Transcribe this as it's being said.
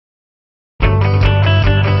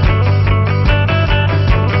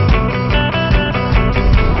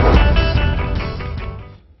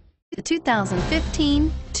The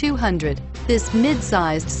 2015 200. This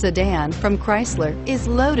mid-sized sedan from Chrysler is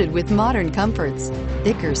loaded with modern comforts.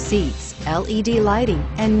 Thicker seats, LED lighting,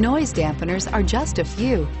 and noise dampeners are just a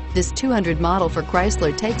few. This 200 model for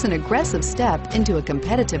Chrysler takes an aggressive step into a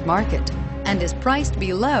competitive market and is priced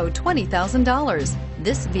below $20,000.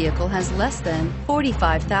 This vehicle has less than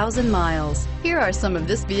 45,000 miles. Here are some of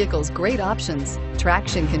this vehicle's great options: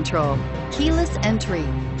 traction control, keyless entry,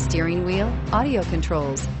 steering wheel audio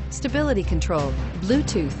controls, stability control,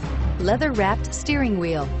 Bluetooth, leather-wrapped steering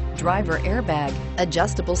wheel, driver airbag,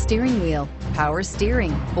 adjustable steering wheel, power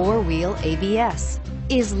steering, four-wheel ABS.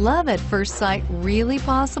 Is love at first sight really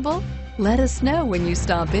possible? Let us know when you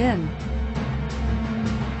stop in.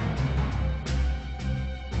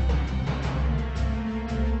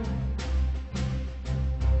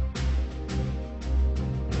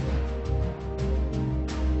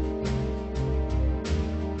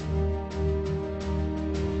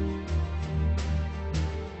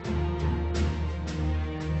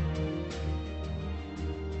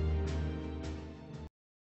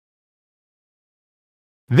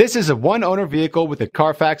 This is a one-owner vehicle with a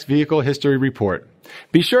Carfax Vehicle History Report.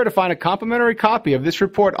 Be sure to find a complimentary copy of this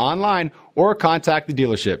report online or contact the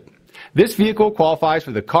dealership. This vehicle qualifies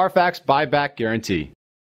for the Carfax Buyback Guarantee.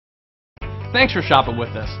 Thanks for shopping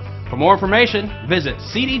with us. For more information, visit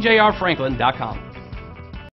cdjrfranklin.com.